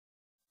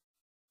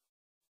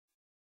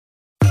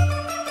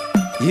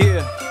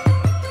Yeah,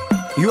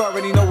 you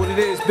already know what it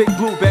is. Big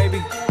Blue,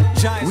 baby.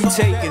 Giants, we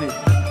taking it.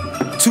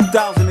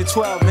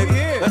 2012, nigga.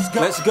 Yeah.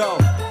 Let's go.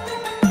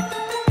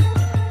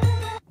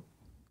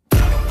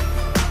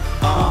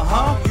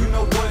 You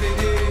know what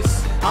it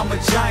is. I'm a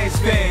Giants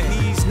fan.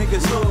 These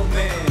niggas little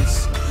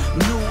mans.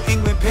 New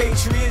England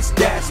Patriots,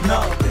 that's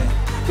nothing.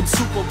 Them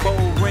Super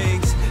Bowl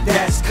rings,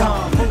 that's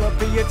coming. Pull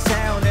up in your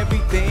town,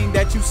 everything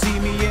that you see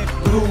me in.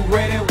 Blue,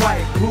 red, and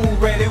white. Blue,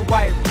 red, and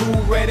white. Blue,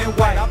 red, and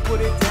white. I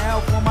put it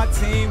down for my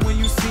team. When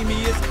you see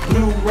me, it's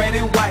blue, red,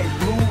 and white.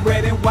 Blue,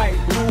 red, and white.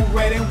 Blue,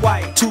 red, and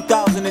white.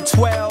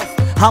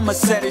 2012, I'ma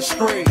set it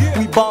straight.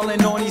 We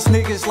ballin' on these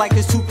niggas like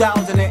it's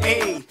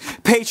 2008.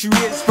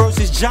 Patriots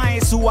versus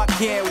Giants, who I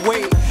can't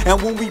wait.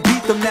 And when we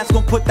beat them, that's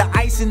gonna put the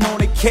icing on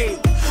the cake.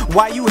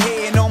 Why you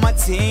hating on my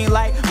team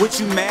like what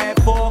you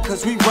mad for?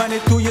 Cause we running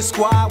through your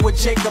squad with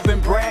Jacob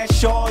and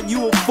Bradshaw.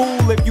 You a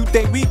fool if you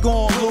think we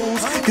gon'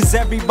 lose, cause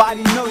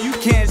everybody know you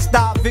can't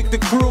stop Victor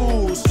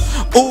Cruz.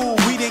 Ooh,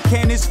 we done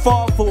came this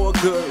far for a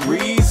good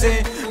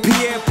reason.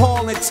 Pierre,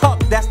 Paul, and Tuck,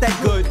 that's that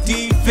good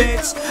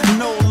defense.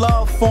 No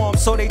love for them,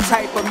 so they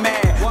type of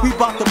mad. We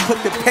about to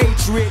put the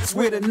Patriots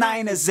where the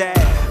Niners at.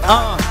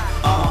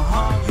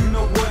 You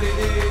know what it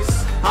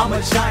is. I'm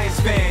a Giants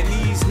fan,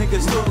 these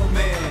niggas little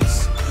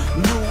mans.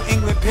 New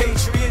England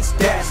Patriots,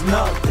 that's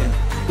nothing.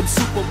 Them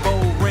Super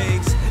Bowl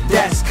rings,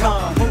 that's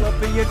coming. Pull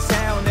up in your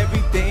town,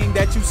 everything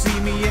that you see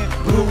me in.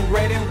 Blue,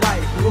 red, and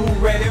white. Blue,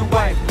 red, and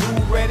white.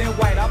 Blue, red, and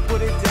white. I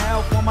put it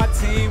down for my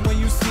team. When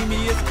you see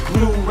me, it's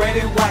blue, red,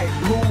 and white.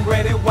 Blue,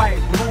 red, and white.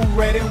 Blue,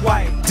 red, and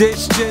white.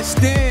 This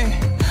just in.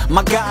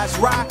 My guys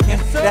rockin',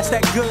 that's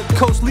that good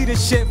coach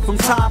leadership from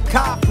Tom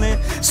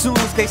Coughlin. Soon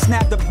as they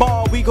snap the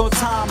ball, we go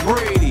Tom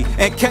Brady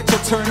and catch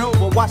a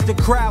turnover, watch the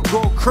crowd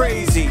go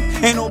crazy.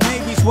 Ain't no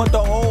maybes, want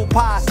the whole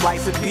pie,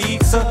 slice of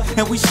pizza.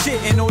 And we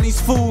shitting on these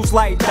fools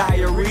like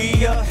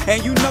diarrhea.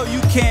 And you know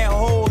you can't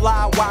hold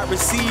live wide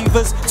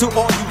receivers. To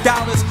all you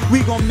doubters,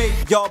 we gon'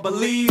 make y'all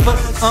believers.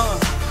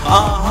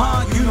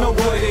 You know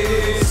what it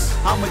is.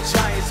 I'm a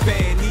Giants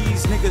fan,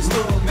 these niggas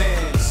little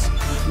mans.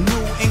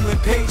 New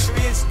England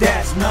Patriots,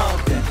 that's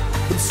nothing.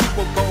 Them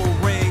Super Bowl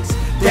rings,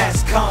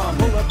 that's coming.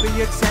 Pull up in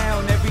your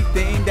town,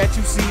 everything that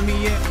you see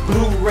me in.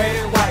 Blue, red,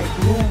 and white.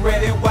 Blue,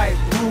 red, and white.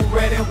 Blue,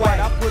 red, and white.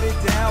 I put it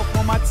down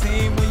for my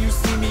team. When you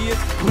see me,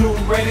 it's blue,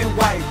 red, and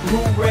white.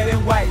 Blue, red,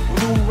 and white.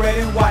 Blue, red,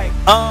 and white.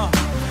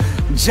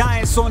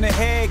 Giants on the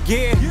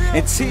headgear,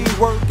 and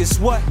teamwork is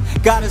what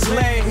got us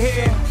led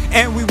here.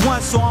 And we won,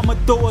 so I'ma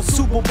throw a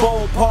Super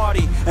Bowl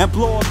party and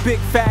blow a big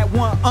fat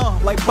one,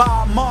 like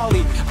Bob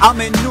Marley. I'm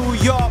in New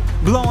York,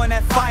 blowing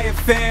that fire,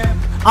 fam.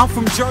 I'm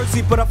from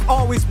Jersey, but I've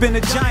always been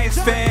a Giants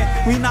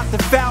fan. We knocked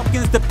the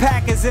Falcons, the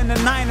Packers, and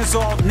the Niners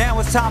off. Now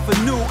it's time for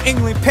New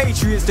England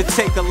Patriots to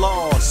take a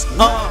loss.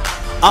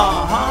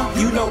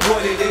 You know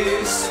what it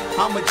is.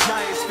 I'm a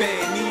Giants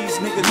fan, these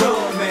niggas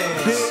love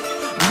man.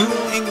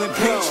 New England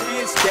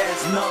Patriots,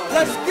 that's nothing.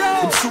 Let's go.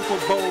 Them Super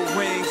Bowl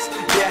rings,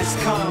 that's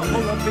coming.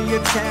 Pull up in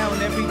your town,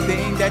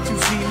 everything that you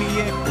see me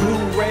in.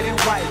 Blue, red, and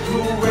white.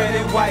 Blue, red,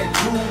 and white.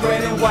 Blue,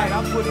 red, and white.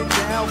 I put it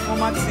down for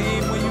my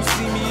team. When you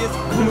see me, it's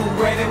blue,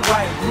 red, and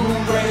white. Blue,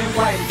 red, and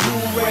white.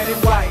 Blue, red,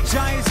 and white.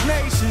 Giants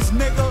Nations,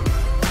 nigga.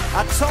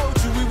 I told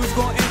you we was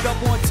gonna end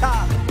up on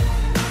top.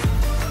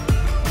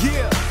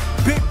 Yeah,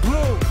 Big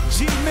Blue,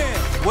 G-Men,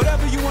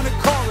 whatever you wanna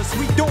call us,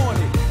 we doing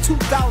it.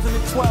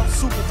 2012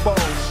 Super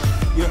Bowl.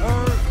 You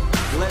heard?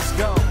 Let's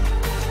go.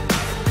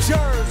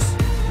 Jers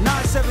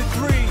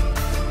 973.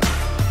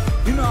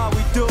 You know how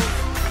we do.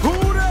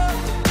 Who